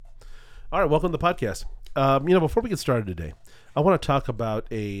All right, welcome to the podcast. Before we get started today, I want to talk about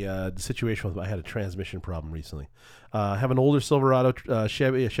the situation with I had a transmission problem recently. I have an older Silverado,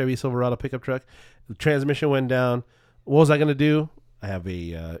 Chevy Silverado pickup truck. The transmission went down. What was I going to do? I have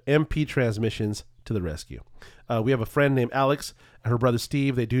a MP Transmissions to the rescue. We have a friend named Alex and her brother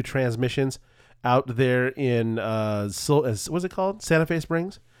Steve. They do transmissions out there in what's it called? Santa Fe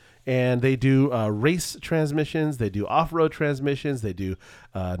Springs. And they do race transmissions. They do off-road transmissions. They do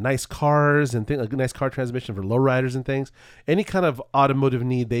nice cars and a nice car transmission for lowriders and things. Any kind of automotive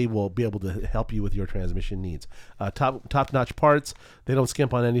need, they will be able to help you with your transmission needs. Top-notch parts. They don't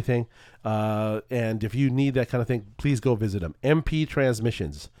skimp on anything. And if you need that kind of thing, please go visit them. MP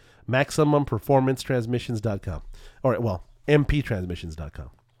Transmissions, MaximumPerformanceTransmissions.com. All right, well, MPTransmissions.com.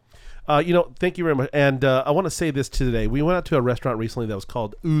 Thank you very much. And I want to say this today. We went out to a restaurant recently that was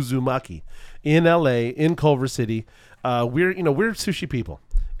called Uzumaki in LA, in Culver City. We're sushi people,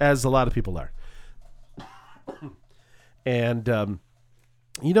 as a lot of people are. And, I'm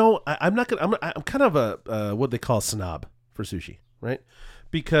kind of a what they call snob for sushi, right?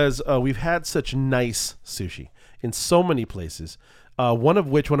 Because we've had such nice sushi in so many places. One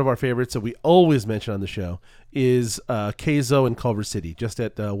of our favorites that we always mention on the show is Keizo in Culver City, just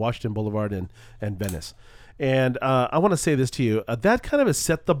at Washington Boulevard and Venice. And I want to say this to you. That kind of has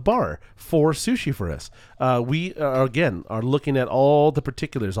set the bar for sushi for us. We, are looking at all the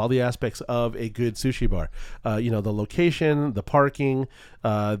particulars, all the aspects of a good sushi bar. The location, the parking,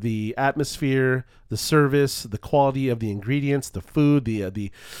 the atmosphere, the service, the quality of the ingredients, the food,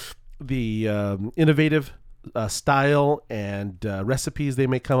 the innovative style and recipes they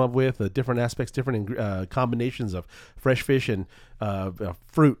may come up with, different aspects, different combinations of fresh fish and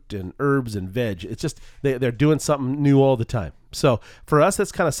fruit and herbs and veg. It's just they're doing something new all the time. So for us,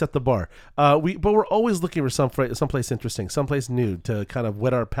 that's kind of set the bar. But we're always looking for someplace interesting, someplace new to kind of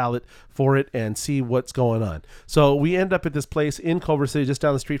whet our palate for it and see what's going on. So we end up at this place in Culver City, just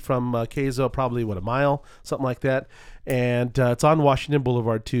down the street from Keizo, probably a mile, something like that. And it's on Washington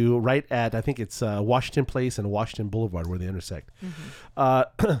Boulevard too, right at, I think it's Washington Place and Washington Boulevard where they intersect.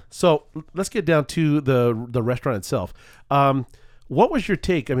 Mm-hmm. So let's get down to the restaurant itself. What was your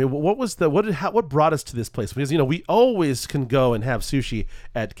take? I mean, what brought us to this place? Because, we always can go and have sushi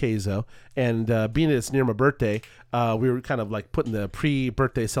at Keizo, and being it's near my birthday, we were kind of like putting the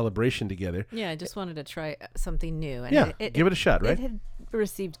pre-birthday celebration together. Yeah, I just wanted to try something new. And yeah, give it a shot, right? It had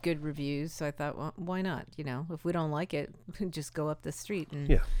received good reviews, so I thought, well, why not? If we don't like it, we can just go up the street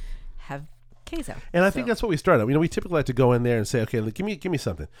and have Keizo. And I think that's what we started. We typically like to go in there and say, okay, give me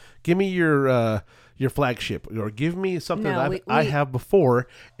something. Give me your flagship, or give me something I have before,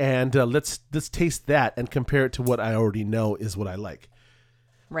 and let's taste that and compare it to what I already know is what I like.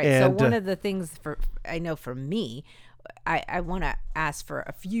 Right. And, so one of the things for me, I want to ask for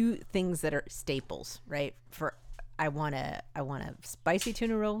a few things that are staples, right? I want a spicy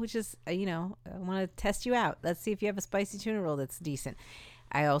tuna roll, which is I want to test you out. Let's see if you have a spicy tuna roll that's decent.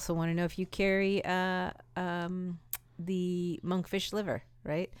 I also want to know if you carry the monkfish liver,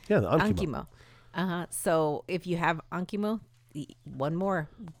 right? Yeah, the ankimo. So if you have ankimo, one more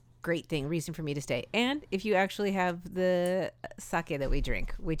great reason for me to stay. And if you actually have the sake that we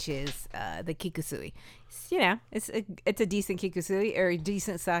drink, which is the kikusui. It's a decent kikusui or a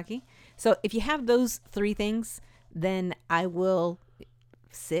decent sake. So if you have those three things, then I will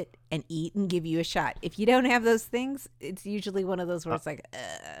sit and eat and give you a shot. If you don't have those things, it's usually one of those where it's like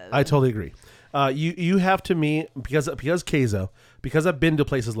I totally agree. You have to me because Keizo, because I've been to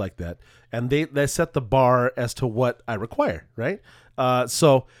places like that, and they set the bar as to what I require, right?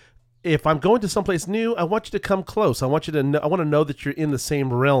 So if I'm going to someplace new, I want you to come close. I want you to know, I want to know that you're in the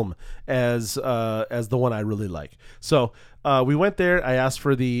same realm as the one I really like. So we went there. I asked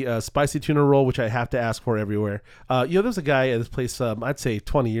for the spicy tuna roll, which I have to ask for everywhere. There's a guy at this place, I'd say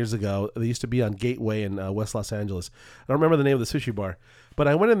 20 years ago. They used to be on Gateway in West Los Angeles. I don't remember the name of the sushi bar, but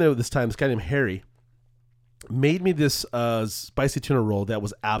I went in there this time. This guy named Harry made me this spicy tuna roll that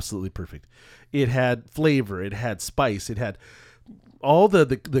was absolutely perfect. It had flavor. It had spice. It had all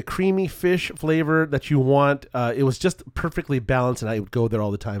the creamy fish flavor that you want. It was just perfectly balanced, and I would go there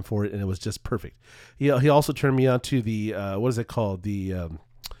all the time for it, and it was just perfect. He also turned me on to the what is it called? The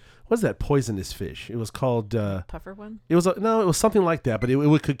what is that poisonous fish? It was called puffer one. It was it was something like that, but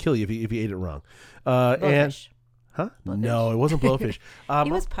it could kill you if you ate it wrong. Blowfish. Huh? Blowfish. No, it wasn't blowfish.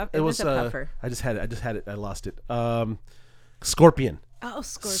 It was a puffer. I just had it. I lost it. Scorpion. Oh,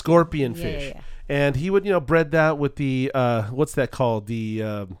 scorpion fish. Yeah. And he would, bread that with the what's that called? The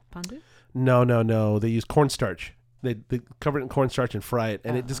pondu? No. They use cornstarch. They cover it in cornstarch and fry it,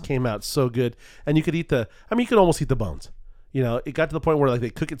 and it just came out so good. And you could eat you could almost eat the bones. You know, it got to the point where like they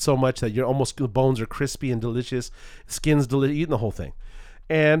cook it so much that you're almost the bones are crispy and delicious, skin's delicious, eating the whole thing.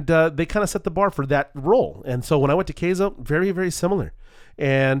 And they kind of set the bar for that roll. And so when I went to Keizo, very, very similar.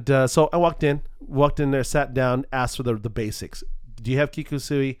 And so I walked in there, sat down, asked for the basics. Do you have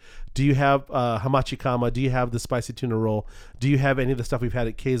kikusui? Do you have hamachikama? Do you have the spicy tuna roll? Do you have any of the stuff we've had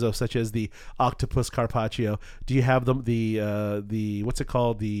at Keizo, such as the octopus carpaccio? Do you have the what's it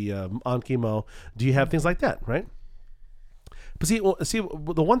called, the ankimo? Do you have things like that, right? But see,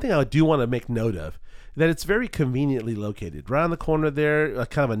 the one thing I do want to make note of, that it's very conveniently located. Right on the corner there,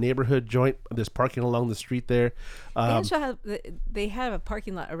 kind of a neighborhood joint. There's parking along the street there. They have a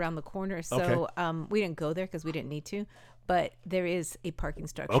parking lot around the corner, so we didn't go there because we didn't need to. But there is a parking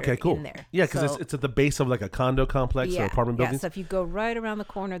structure in there. Yeah, because it's at the base of like a condo complex or apartment building. Yeah, so if you go right around the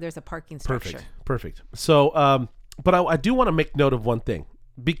corner, there's a parking structure. Perfect. So, but I do want to make note of one thing.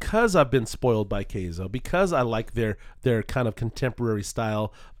 Because I've been spoiled by Keizo, because I like their kind of contemporary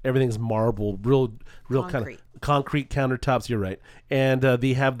style, everything's marble, real concrete. Kind of concrete countertops. You're right, and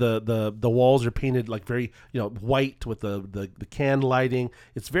they have the walls are painted like very white with the can lighting.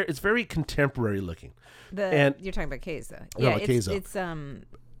 It's very contemporary looking. And you're talking about Keizo. Yeah, Keizo.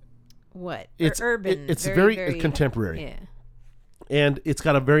 It's urban. It's very contemporary. Yeah. And it's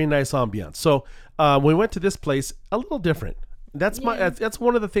got a very nice ambiance. So when we went to this place, a little different. That's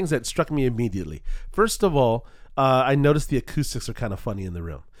one of the things that struck me immediately. First of all, I noticed the acoustics are kind of funny in the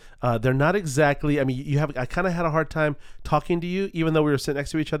room. They're not exactly. I mean, I kind of had a hard time talking to you, even though we were sitting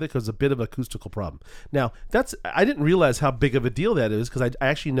next to each other, because it's a bit of an acoustical problem. Now, I didn't realize how big of a deal that is, because I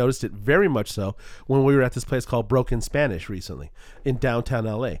actually noticed it very much so when we were at this place called Broken Spanish recently in downtown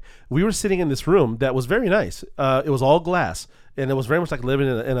LA. We were sitting in this room that was very nice. It was all glass, and it was very much like living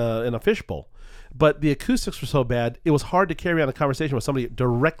in a fishbowl. But the acoustics were so bad, it was hard to carry on a conversation with somebody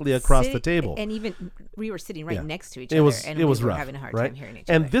directly across the table. And even we were sitting next to each other, and it was we were rough, having a hard right? time hearing each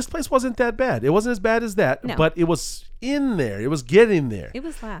other. And this place wasn't that bad. It wasn't as bad as that, but it was in there. It was getting there. It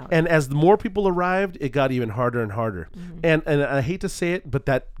was loud. And as more people arrived, it got even harder and harder. Mm-hmm. And I hate to say it, but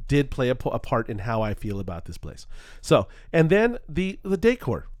that did play a part in how I feel about this place. So, and then the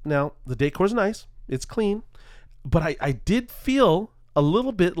decor. Now, the decor is nice. It's clean. But I did feel a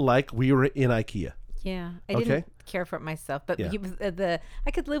little bit like we were in IKEA. Yeah, I didn't care for it myself, but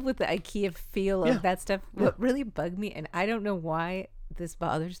I could live with the IKEA feel of that stuff. What really bugged me, and I don't know why this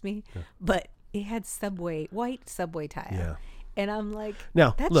bothers me, but it had white subway tile. Yeah. And I'm like,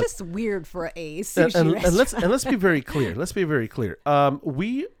 now, that's just weird for a sushi restaurant. And let's be very clear.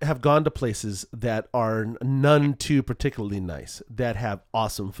 We have gone to places that are none too particularly nice, that have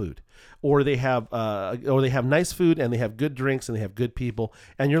awesome food, or they have nice food and they have good drinks and they have good people,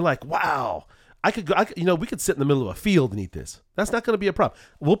 and you're like, wow. We could sit in the middle of a field and eat this. That's not going to be a problem.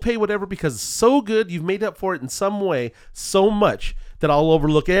 We'll pay whatever because it's so good. You've made up for it in some way so much that I'll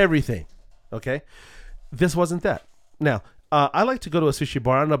overlook everything. Okay? This wasn't that. Now, I like to go to a sushi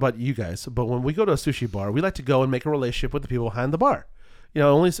bar. I don't know about you guys, but when we go to a sushi bar, we like to go and make a relationship with the people behind the bar.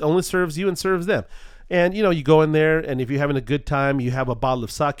 Only serves you and serves them. And, you go in there, and if you're having a good time, you have a bottle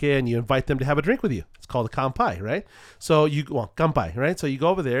of sake, and you invite them to have a drink with you. It's called a kanpai, right? So kanpai, right? So you go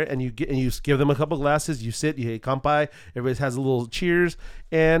over there, and you give them a couple glasses. You sit, you say kanpai. Everybody has a little cheers.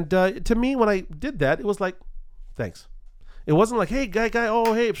 And to me, when I did that, it was like, thanks. It wasn't like, hey, guy,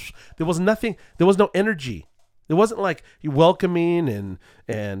 oh, hey. There was nothing. There was no energy. It wasn't like welcoming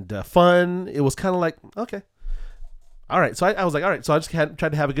and fun. It was kind of like, okay. All right, so I was like, all right, so I just tried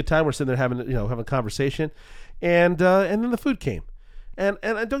to have a good time. We're sitting there having a conversation, and then the food came, and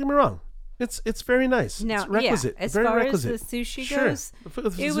don't get me wrong, it's very nice. Now, it's requisite. As very far requisite. as the sushi goes,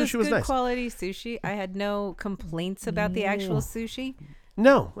 it was good nice. quality sushi. I had no complaints about the actual sushi.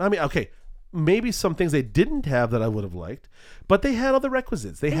 No, I mean, okay, maybe some things they didn't have that I would have liked, but they had other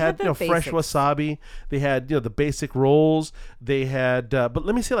requisites. They had fresh wasabi. They had the basic rolls. They had, but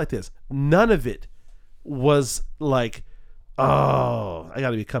let me say it like this: none of it was like, oh, I got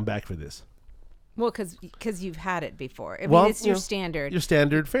to come back for this. Well, because you've had it before. I mean, it's your standard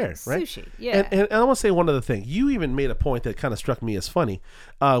fare, right? Sushi, yeah. And I want to say one other thing. You even made a point that kind of struck me as funny.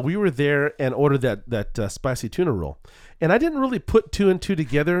 We were there and ordered that spicy tuna roll, and I didn't really put two and two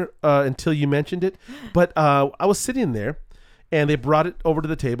together until you mentioned it. But I was sitting there, and they brought it over to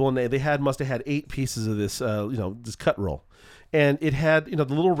the table, and they must have had 8 pieces of this, this cut roll. And it had, the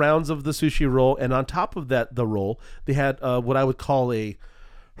little rounds of the sushi roll. And on top of that, the roll, they had what I would call a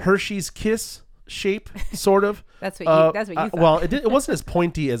Hershey's Kiss shape, sort of. That's what you thought. Well, it wasn't as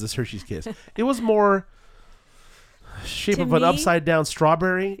pointy as a Hershey's Kiss. It was more shape of an upside down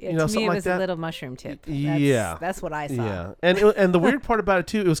strawberry, to something me it like was that. a little mushroom tip. That's what I saw. Yeah, and the weird part about it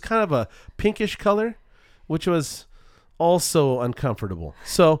too, it was kind of a pinkish color, which was also uncomfortable.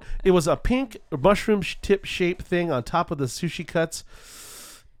 So it was a pink mushroom tip shape thing on top of the sushi cuts.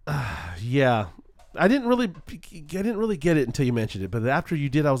 Yeah, I didn't really get it until you mentioned it. But after you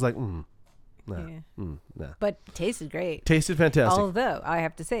did, I was like, nah. But it tasted great. Tasted fantastic. Although I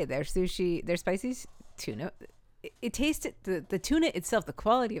have to say, their sushi, their spicy tuna, it tasted the tuna itself. The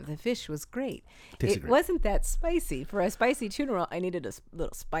quality of the fish was great. Tasted great. Wasn't that spicy for a spicy tuna roll. I needed a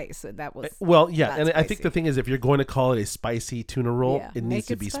little spice, so that was well, yeah. not And I think spicy. the thing is, if you're going to call it a spicy tuna roll, Yeah, it make needs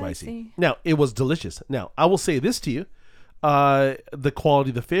to it be spicy. spicy. Now, it was delicious. Now, I will say this to you: the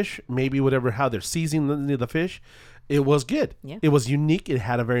quality of the fish, maybe whatever how they're seasoning the fish, it was good. Yeah. It was unique. It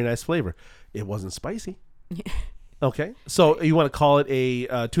had a very nice flavor. It wasn't spicy. Okay, so you want to call it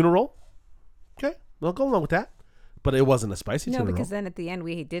a tuna roll? Okay, we'll go along with that. But it wasn't a spicy No, tuna because roll. then at the end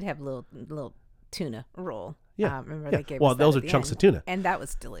we did have little tuna roll. Yeah. Remember Yeah. they gave Well, us that those at are the chunks end. of tuna. And that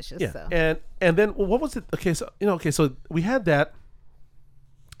was delicious. Yeah, So. and then what was it? Okay, so we had that,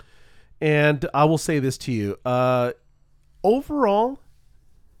 and I will say this to you. Overall,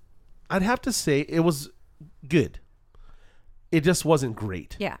 I'd have to say it was good. It just wasn't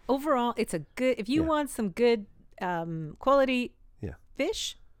great. Yeah, overall, it's a good. If you Yeah. want some good quality Yeah.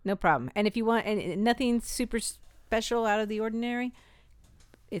 fish, no problem. And if you want and nothing super special out of the ordinary,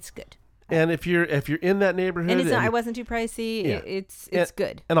 it's good. And if you're in that neighborhood, And it's not. I wasn't too pricey. Yeah. It's And-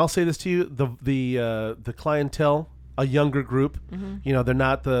 good. And I'll say this to you: the clientele, a younger group, they're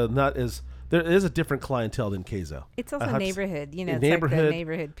not as there is a different clientele than Keizo. It's I also have to- neighborhood. You know, it's neighborhood, like the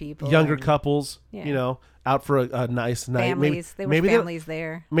neighborhood people, younger and couples, Yeah. out for a nice night. families. There were maybe families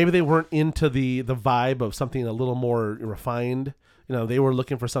there. maybe they weren't into the vibe of something a little more refined. They were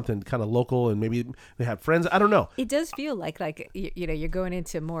looking for something kind of local, and maybe they had friends. I don't know. It does feel like you're going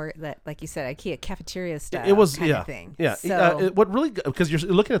into more that, like you said, IKEA cafeteria style. It was kind of thing. yeah. So, What really, because you're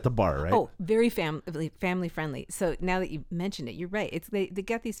looking at the bar, right? oh, very family friendly. So now that you mentioned it, you're right. It's they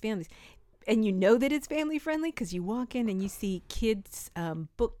got these families, and you know that it's family friendly because you walk in and you see kids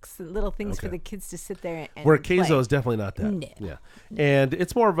books and little things for Okay. the kids to sit there and Where play. Keizo is definitely not that. No. Yeah, and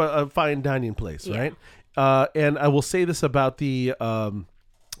it's more of a fine dining place, Yeah. right? And I will say this about the. God,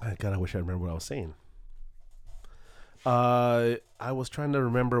 I wish I remember what I was saying. I was trying to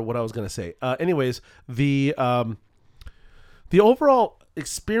remember what I was going to say. Anyways, the overall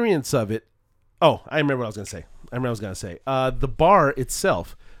experience of it. Oh, I remember what I was going to say. The bar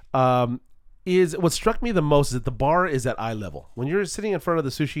itself is what struck me the most is that the bar is at eye level. When you're sitting in front of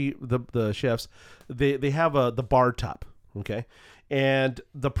the sushi, the chefs, they have the bar top. Okay. And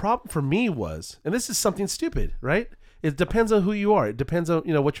the problem for me was, and this is something stupid, right? It depends on who you are. It depends on,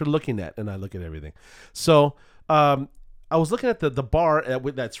 what you're looking at. And I look at everything. So, I was looking at the bar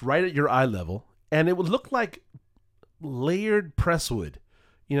that's right at your eye level, and it would look like layered presswood.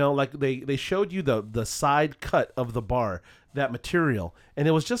 Like they showed you the side cut of the bar, that material. And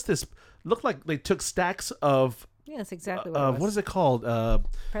it was just this, looked like they took stacks of, Yeah, that's exactly what it was. what is it called?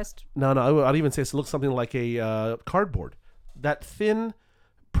 Pressed. No, I'd even say it looks something like a cardboard. That thin,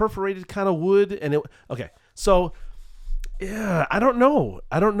 perforated kind of wood. And okay. So, yeah, I don't know.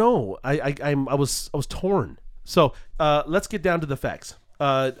 I was torn. So let's get down to the facts.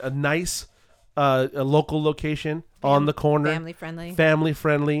 A nice, a local location on the corner, family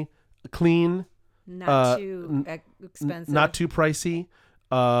friendly, clean, not too expensive, not too pricey.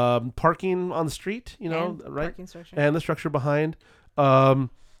 Parking on the street, and right? parking structure. And the structure behind. The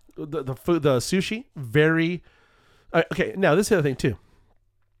food, the sushi, very. Okay, now this is the other thing too.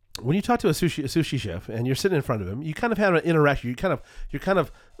 When you talk to a sushi chef and you're sitting in front of him, you kind of have an interaction. You're kind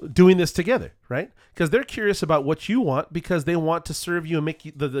of doing this together, right? Because they're curious about what you want because they want to serve you and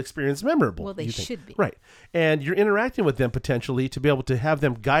make the experience memorable. Well, they should be. Right. And you're interacting with them potentially to be able to have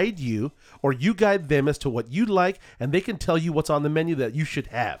them guide you or you guide them as to what you like, and they can tell you what's on the menu that you should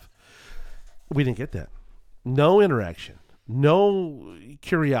have. We didn't get that. No interaction. No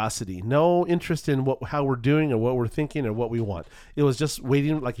curiosity, no interest in how we're doing or what we're thinking or what we want. It was just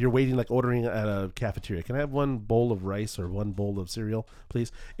waiting, like you're waiting, like ordering at a cafeteria. Can I have one bowl of rice or one bowl of cereal,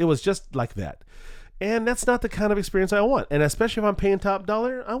 please? It was just like that. And that's not the kind of experience I want. And especially if I'm paying top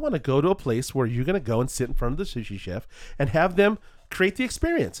dollar, I want to go to a place where you're going to go and sit in front of the sushi chef and have them create the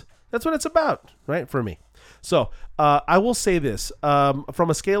experience. That's what it's about, right? For me. So I will say this, from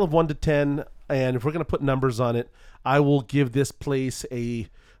a scale of 1 to 10, and if we're going to put numbers on it, I will give this place a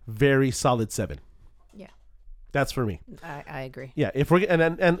very solid 7. Yeah, that's for me. I agree. Yeah, if we're and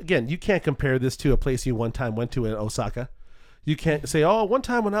again, you can't compare this to a place you one time went to in Osaka. You can't say, "Oh, one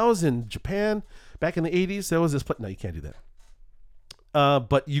time when I was in Japan back in the '80s, there was this place." No, you can't do that.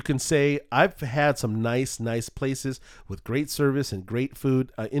 But you can say I've had some nice places with great service and great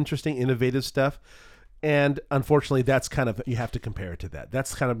food, interesting, innovative stuff. And unfortunately, that's kind of, you have to compare it to that.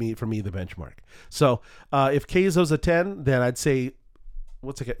 That's kind of for me, the benchmark. So if Keizo's a 10, then I'd say,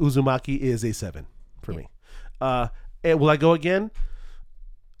 what's it? Uzumaki is a 7 for me. And will I go again?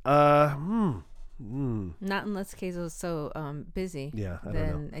 Not unless Keizo's so busy. Yeah, I don't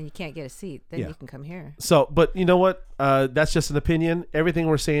know. And you can't get a seat. Then Yeah. you can come here. So, but you know what? That's just an opinion. Everything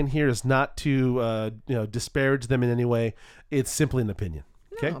we're saying here is not to disparage them in any way. It's simply an opinion.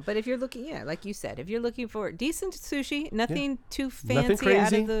 Okay. No, but if you're looking, like you said, if you're looking for decent sushi, nothing too fancy, Nothing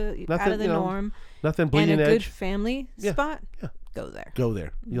crazy, out of the norm, nothing and bleeding a good edge. family spot, go there. Go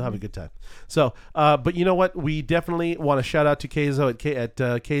there. You'll have a good time. So, but you know what? We definitely want to shout out to Keizo at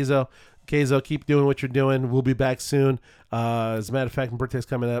Keizo. Keizo, keep doing what you're doing. We'll be back soon. As a matter of fact, my birthday's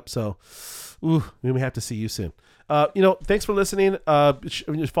coming up, so we may have to see you soon. Thanks for listening.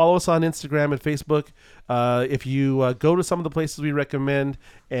 Follow us on Instagram and Facebook. If you go to some of the places we recommend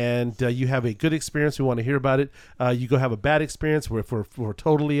and you have a good experience, we want to hear about it. You go have a bad experience, if we're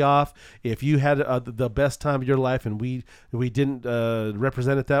totally off. If you had the best time of your life and we didn't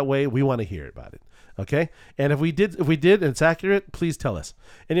represent it that way, we want to hear about it. Okay. And if we did and it's accurate, please tell us.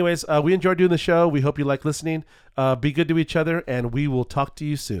 Anyways, we enjoyed doing the show. We hope you like listening. Be good to each other, and we will talk to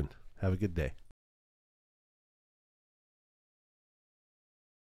you soon. Have a good day.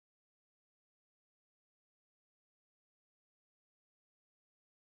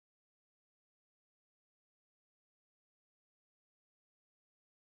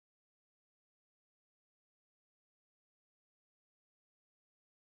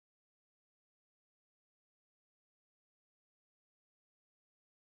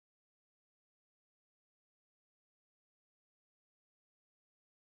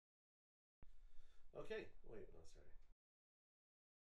 Okay. Wait. No, sorry.